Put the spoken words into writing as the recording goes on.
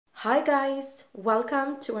Hi guys,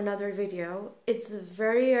 welcome to another video. It's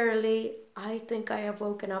very early. I think I have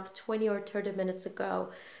woken up 20 or 30 minutes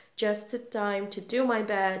ago, just in time to do my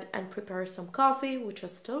bed and prepare some coffee, which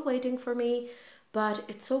is still waiting for me. But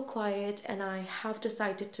it's so quiet and I have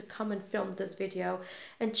decided to come and film this video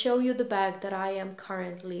and show you the bag that I am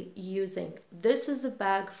currently using. This is a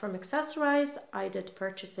bag from Accessorize. I did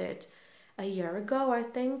purchase it a year ago, I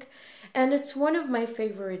think, and it's one of my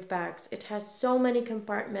favorite bags. It has so many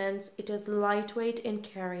compartments, it is lightweight in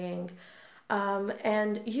carrying,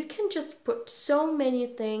 and you can just put so many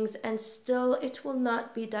things and still it will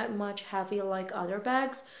not be that much heavy like other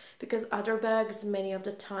bags, because other bags many of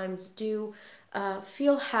the times do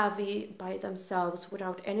feel heavy by themselves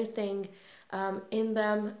without anything in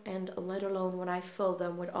them, and let alone when I fill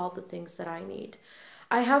them with all the things that I need.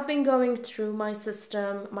 I have been going through my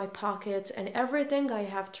system, my pocket, and everything. I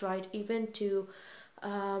have tried even to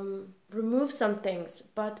remove some things,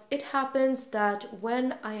 but it happens that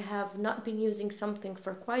when I have not been using something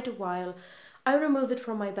for quite a while, I remove it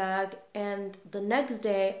from my bag and the next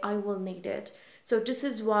day I will need it. So this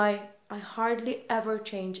is why I hardly ever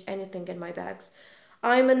change anything in my bags.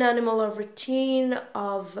 I'm an animal of routine,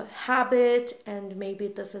 of habit, and maybe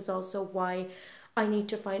this is also why I need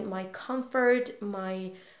to find my comfort,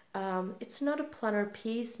 it's not a planner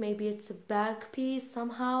piece, maybe it's a bag piece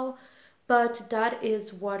somehow, but that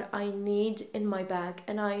is what I need in my bag,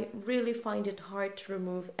 and I really find it hard to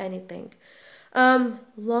remove anything.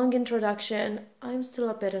 Long introduction. I'm still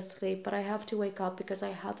a bit asleep, but I have to wake up because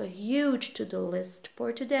I have a huge to-do list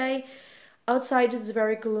for today. Outside is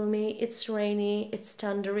very gloomy, it's rainy, it's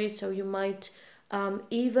thundery, so you might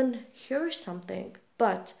even hear something,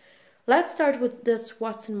 but let's start with this,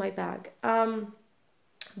 what's in my bag.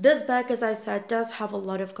 This bag, as I said, does have a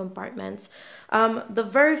lot of compartments. The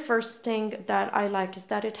very first thing that I like is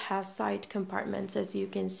that it has side compartments, as you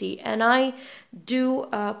can see. And I do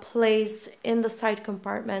place in the side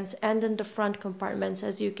compartments and in the front compartments,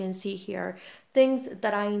 as you can see here, things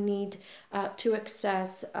that I need to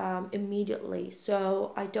access immediately.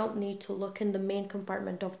 So I don't need to look in the main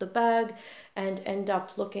compartment of the bag and end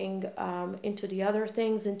up looking into the other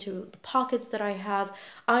things, into the pockets that I have.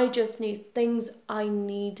 I just need things I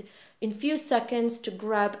need in few seconds to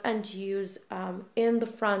grab and use in the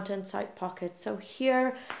front and side pocket. So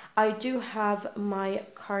here I do have my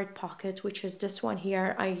card pocket, which is this one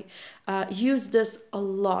here. I use this a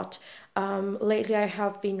lot. Lately I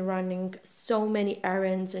have been running so many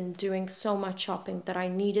errands and doing so much shopping that I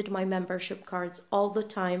needed my membership cards all the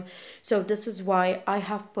time. So this is why I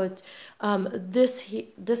have put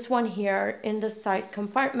this one here in the side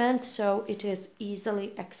compartment, so it is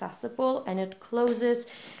easily accessible and it closes,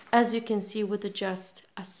 as you can see, with just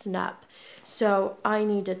a snap. So I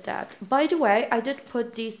needed that. By the way, I did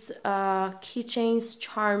put these keychains,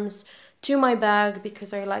 charms to my bag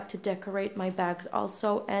because I like to decorate my bags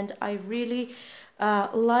also, and I really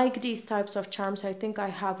like these types of charms. I think I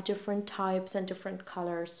have different types and different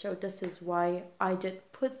colors, so this is why I did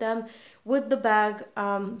put them with the bag.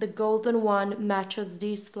 The golden one matches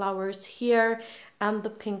these flowers here, and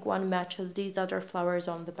the pink one matches these other flowers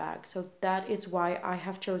on the bag, so that is why I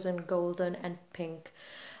have chosen golden and pink.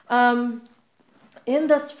 In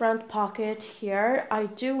this front pocket here, I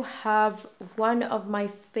do have one of my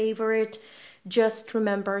favorite Just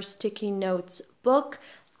Remember sticky notes book.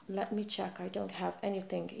 Let me check, I don't have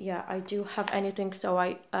anything. Yeah, I do have anything, so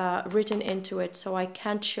I written into it, so I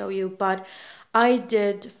can't show you, but I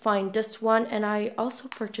did find this one, and I also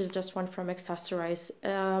purchased this one from Accessorize.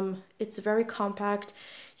 It's very compact.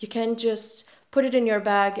 You can just put it in your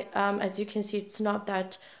bag. As you can see, it's not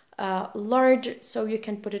that large, so you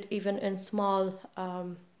can put it even in small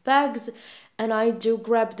bags, and I do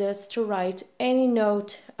grab this to write any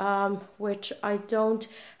note, which I don't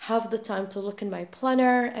have the time to look in my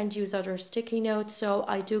planner and use other sticky notes, so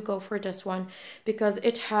I do go for this one because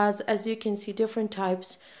it has, as you can see, different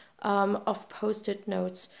types of post-it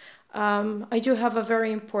notes. I do have a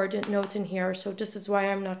very important note in here, so this is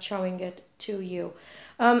why I'm not showing it to you.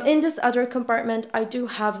 In this other compartment, I do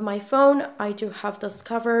have my phone. I do have this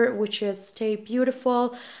cover, which is Stay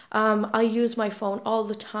Beautiful. I use my phone all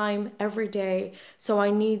the time, every day, so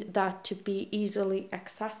I need that to be easily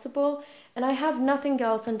accessible. And I have nothing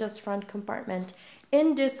else in this front compartment.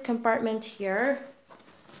 In this compartment here,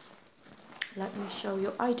 let me show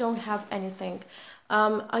you, I don't have anything.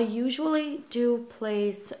 I usually do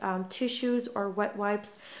place tissues or wet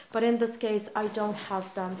wipes, but in this case, I don't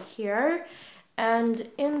have them here. And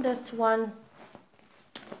in this one,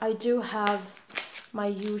 I do have my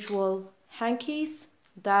usual hankies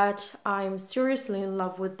that I'm seriously in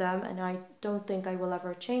love with them, and I don't think I will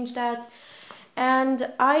ever change that.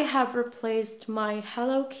 And I have replaced my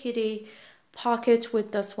Hello Kitty pocket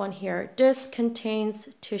with this one here. This contains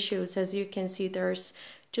tissues. As you can see, there's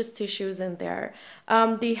just tissues in there.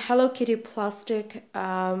 The Hello Kitty plastic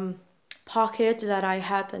pocket that I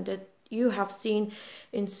had and that you have seen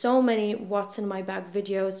in so many What's in My Bag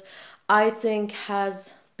videos, I think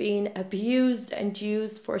has been abused and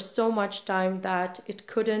used for so much time that it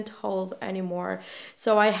couldn't hold anymore.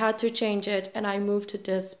 So I had to change it and I moved to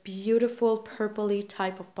this beautiful purpley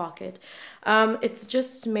type of pocket. It's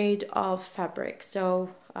just made of fabric, so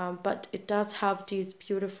but it does have these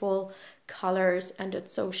beautiful colors and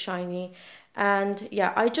it's so shiny. And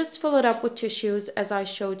yeah, I just fill it up with tissues as I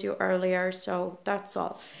showed you earlier, so that's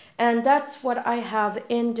all. And that's what I have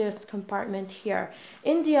in this compartment here.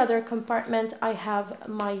 In the other compartment, I have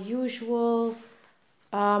my usual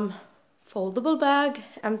foldable bag,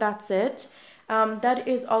 and that's it. That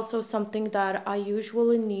is also something that I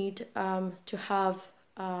usually need to have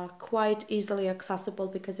quite easily accessible,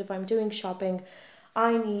 because if I'm doing shopping,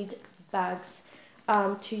 I need bags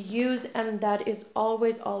to use, and that is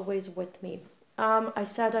always with me. I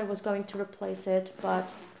said I was going to replace it,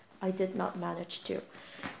 but I did not manage to.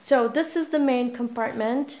 So this is the main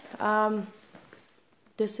compartment.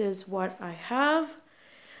 This is what I have.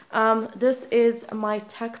 This is my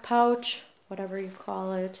tech pouch, whatever you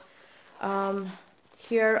call it.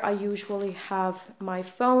 Here I usually have my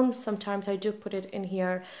phone. Sometimes I do put it in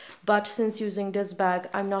here, but since using this bag,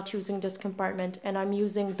 I'm not using this compartment and I'm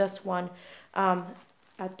using this one.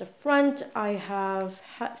 At the front, I have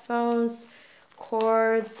headphones,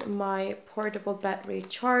 cords, my portable battery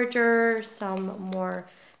charger, some more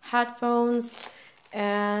headphones,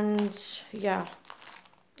 and yeah,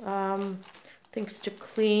 things to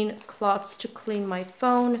clean, cloths to clean my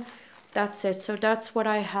phone. That's it. So that's what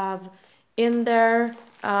I have in there.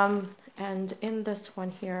 And in this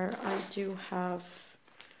one here, I do have,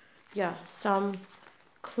 yeah, some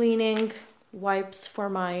cleaning wipes for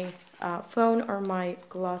my phone, or my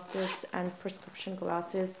glasses and prescription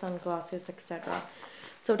glasses, sunglasses, etc.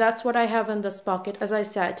 So that's what I have in this pocket. As I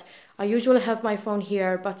said, I usually have my phone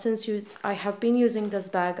here, but since I have been using this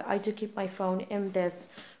bag, I do keep my phone in this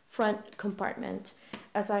front compartment,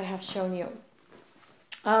 as I have shown you.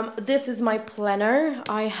 This is my planner.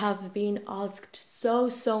 I have been asked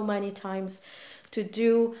so many times to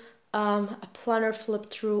do a planner flip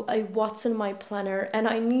through, a what's in my planner, and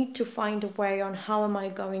I need to find a way on how am I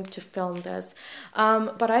going to film this,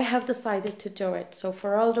 but I have decided to do it. So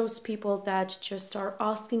for all those people that just are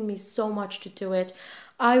asking me so much to do it,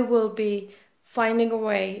 I will be finding a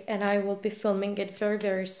way and I will be filming it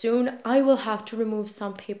very soon. I will have to remove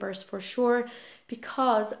some papers for sure,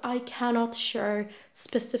 because I cannot share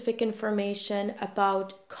specific information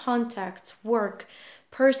about contacts, work,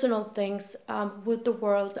 personal things with the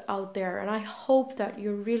world out there, and I hope that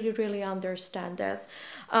you really understand this.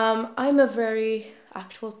 I'm a very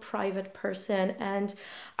actual private person, and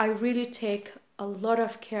I really take a lot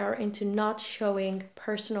of care into not showing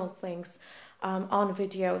personal things on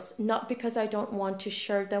videos, not because I don't want to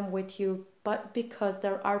share them with you, but because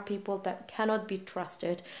there are people that cannot be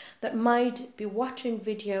trusted, that might be watching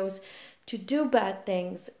videos to do bad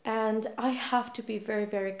things, and I have to be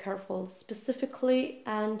very careful, specifically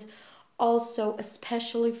and also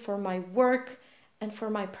especially for my work and for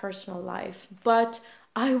my personal life. But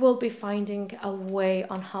I will be finding a way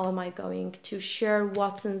on how am I going to share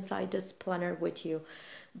what's inside this planner with you.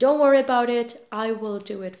 Don't worry about it, I will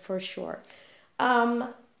do it for sure.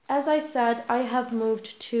 As I said, I have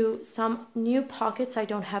moved to some new pockets. I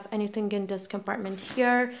don't have anything in this compartment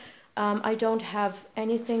here. I don't have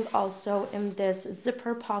anything also in this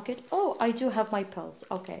zipper pocket. Oh, I do have my pills.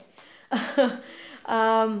 Okay.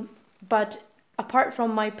 But apart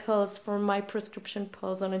from my pills, for my prescription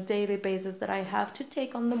pills on a daily basis that I have to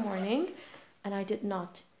take on the morning, and I did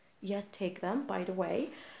not yet take them, by the way,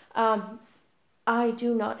 I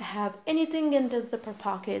do not have anything in the zipper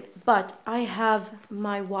pocket, but I have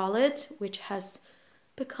my wallet, which has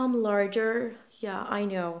become larger. Yeah, I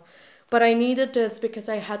know. But I needed this because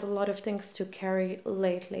I had a lot of things to carry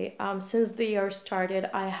lately. Since the year started,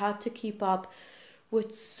 I had to keep up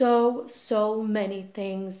with so many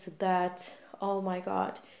things that, oh my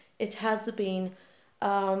God, it has been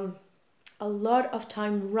a lot of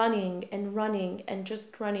time running and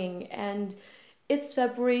just running. And it's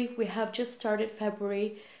February, we have just started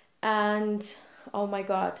February, and oh my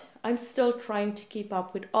God, I'm still trying to keep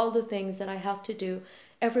up with all the things that I have to do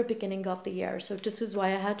every beginning of the year. So this is why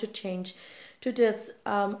I had to change to this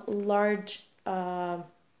large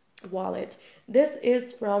wallet. This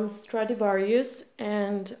is from Stradivarius,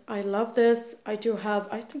 and I love this. I do have,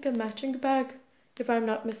 I think, a matching bag, if I'm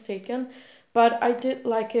not mistaken, but I did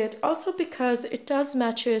like it also because it does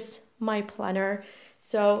matches my planner.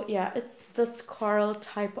 So yeah, it's this coral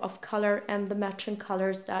type of color and the matching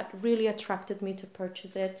colors that really attracted me to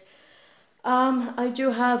purchase it. I do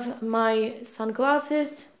have my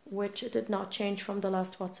sunglasses, which did not change from the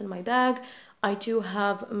last what's in my bag. I do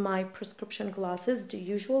have my prescription glasses, the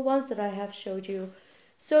usual ones that I have showed you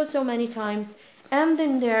so many times. And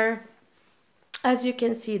in there, as you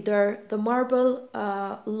can see, they're the marble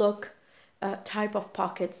look type of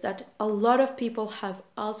pockets that a lot of people have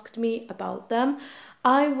asked me about them.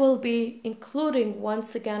 I will be including,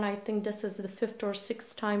 once again, I think this is the 5th or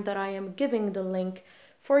 6th time that I am giving the link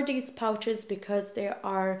for these pouches because they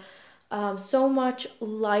are so much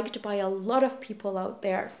liked by a lot of people out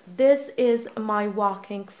there. This is my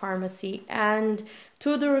walking pharmacy, and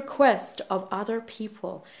to the request of other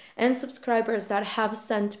people and subscribers that have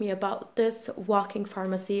sent me about this walking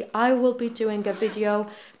pharmacy, I will be doing a video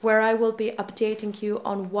where I will be updating you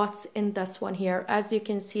on what's in this one here. As you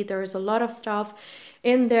can see, there's a lot of stuff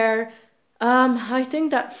in there. I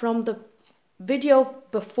think that from the video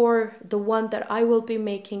before the one that I will be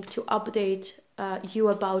making to update you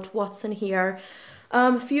about what's in here,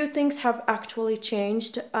 a few things have actually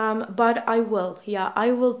changed, but I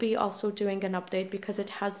will be also doing an update because it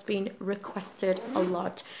has been requested a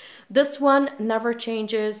lot. This one never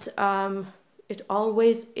changes. It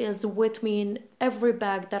always is with me in every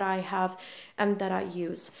bag that I have and that I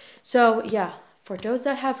use. So yeah, for those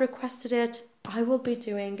that have requested it, I will be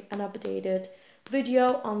doing an updated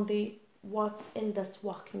video on the what's in this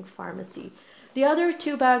walking pharmacy. The other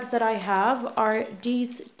 2 bags that I have are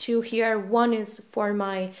these 2 here. One is for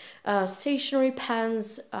my stationery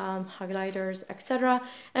pens, highlighters, etc.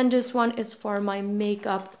 And this one is for my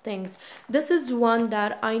makeup things. This is one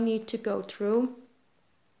that I need to go through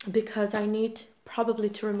because I need probably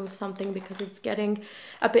to remove something because it's getting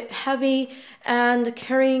a bit heavy and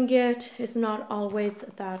carrying it is not always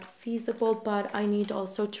that feasible, but I need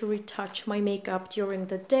also to retouch my makeup during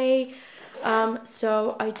the day.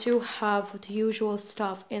 So I do have the usual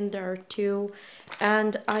stuff in there too,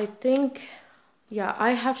 and I think, yeah,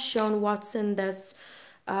 I have shown what's in this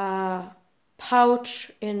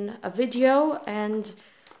pouch in a video, and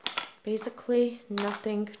basically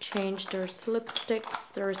nothing changed. There's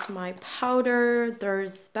lipsticks, there's my powder,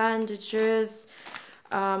 there's bandages,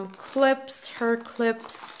 clips, hair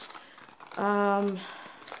clips,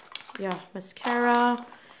 yeah, mascara,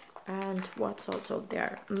 and what's also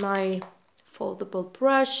there, my foldable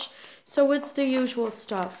brush. So it's the usual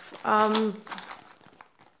stuff.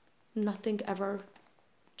 Nothing ever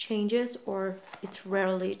changes, or it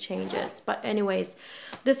rarely changes. But anyways,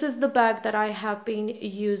 this is the bag that I have been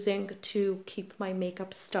using to keep my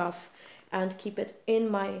makeup stuff and keep it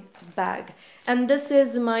in my bag. And this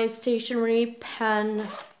is my stationery pen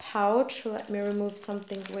pouch. Let me remove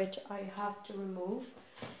something which I have to remove.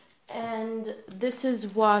 And this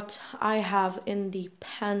is what I have in the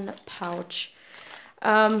pen pouch.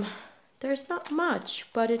 There's not much,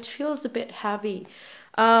 but it feels a bit heavy.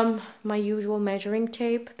 My usual measuring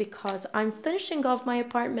tape because I'm finishing off my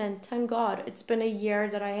apartment. Thank God, it's been a year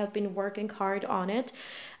that I have been working hard on it.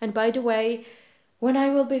 And by the way, when I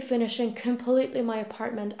will be finishing completely my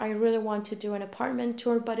apartment, I really want to do an apartment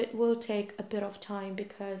tour, but it will take a bit of time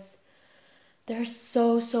because there's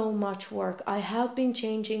so much work. I have been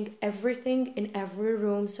changing everything in every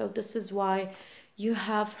room, so this is why you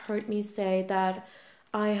have heard me say that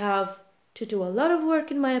I have to do a lot of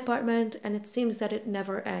work in my apartment, and it seems that it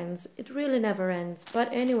never ends. It really never ends.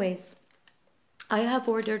 But anyways, I have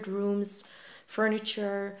ordered rooms,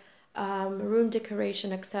 furniture, room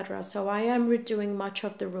decoration, etc. So I am redoing much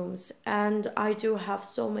of the rooms, and I do have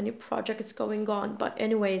so many projects going on. But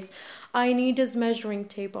anyways, I need this measuring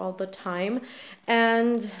tape all the time,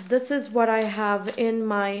 and this is what I have in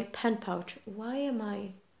my pen pouch. Why am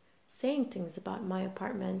I saying things about my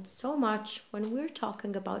apartment so much when we're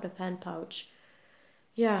talking about a pen pouch?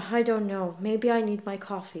 Yeah, I don't know. Maybe I need my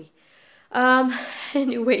coffee.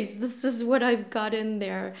 Anyways, this is what I've got in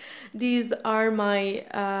there. These are my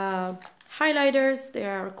highlighters. They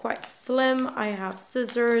are quite slim. I have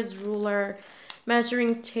scissors, ruler,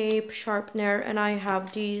 measuring tape, sharpener, and I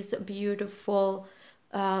have these beautiful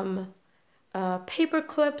paper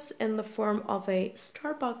clips in the form of a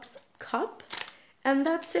Starbucks cup. And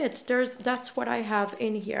that's it. That's what I have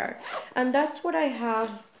in here. And that's what I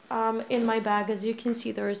have in my bag. As you can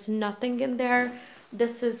see, there's nothing in there.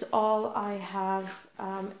 This is all I have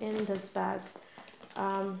in this bag.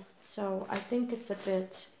 So I think it's a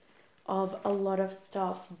bit of a lot of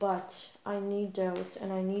stuff, but I need those,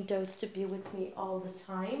 and I need those to be with me all the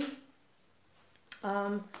time.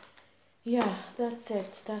 Yeah, that's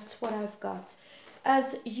it. That's what I've got.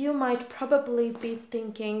 As you might probably be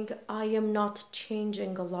thinking, I am not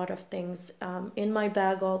changing a lot of things in my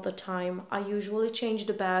bag all the time. I usually change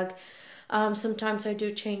the bag. Sometimes I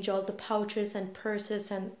do change all the pouches and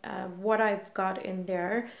purses and what I've got in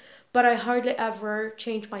there, but I hardly ever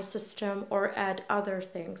change my system or add other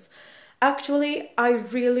things. Actually, I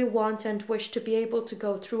really want and wish to be able to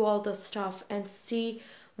go through all the stuff and see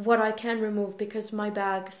what I can remove because my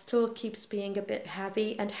bag still keeps being a bit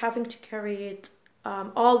heavy and having to carry it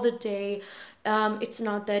all the day. It's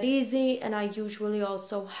not that easy, and I usually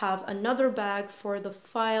also have another bag for the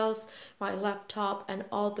files, my laptop, and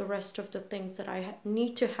all the rest of the things that I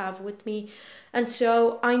need to have with me. And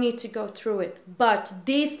so I need to go through it. But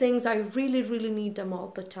these things, I really, really need them all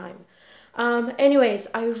the time. Anyways,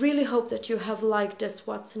 I really hope that you have liked this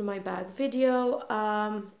what's in my bag video.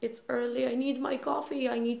 It's early, I need my coffee.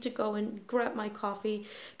 I need to go and grab my coffee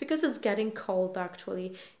because it's getting cold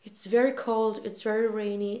actually. It's very cold, it's very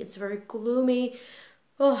rainy, it's very gloomy.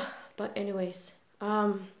 Oh, but anyways,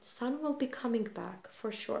 sun will be coming back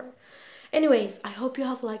for sure. Anyways, I hope you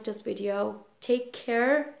have liked this video. Take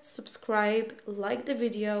care, subscribe, like the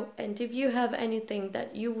video, and if you have anything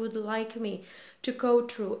that you would like me to go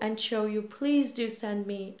through and show you, please do send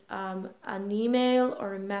me an email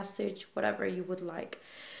or a message, whatever you would like.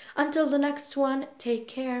 Until the next one, take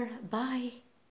care. Bye.